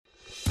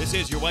This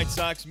is your White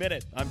Sox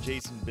Minute. I'm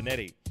Jason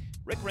Benetti.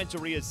 Rick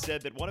Renteria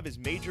said that one of his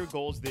major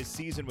goals this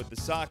season with the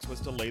Sox was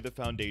to lay the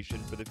foundation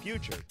for the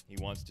future. He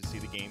wants to see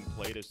the game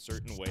played a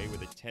certain way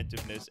with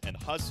attentiveness and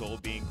hustle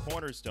being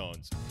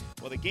cornerstones.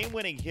 Well, the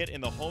game-winning hit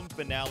in the home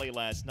finale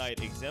last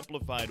night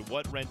exemplified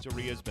what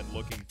Renteria's been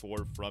looking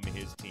for from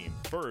his team.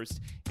 First,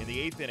 in the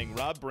 8th inning,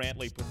 Rob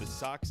Brantley put the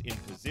Sox in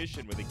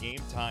position with a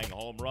game-tying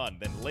home run.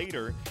 Then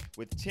later,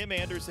 with Tim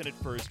Anderson at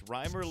first,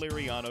 Reimer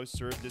Liriano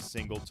served a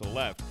single to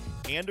left.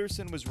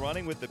 Anderson was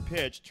running with the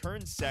pitch,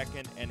 turned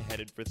second, and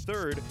headed for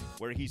third,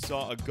 where he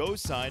saw a go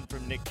sign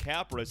from Nick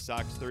Capra,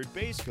 Sox third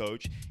base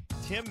coach.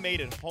 Tim made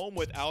it home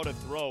without a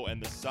throw,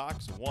 and the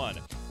Sox won.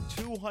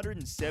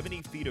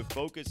 270 feet of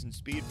focus and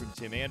speed from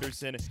Tim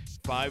Anderson,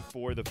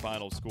 5-4 the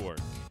final score.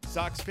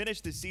 Sox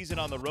finished the season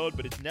on the road,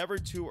 but it's never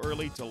too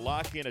early to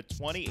lock in a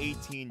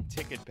 2018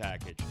 ticket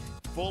package.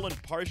 Full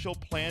and partial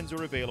plans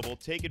are available.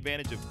 Take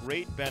advantage of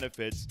great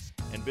benefits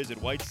and visit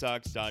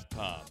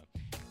whitesox.com.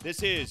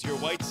 This is your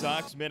White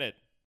Sox Minute.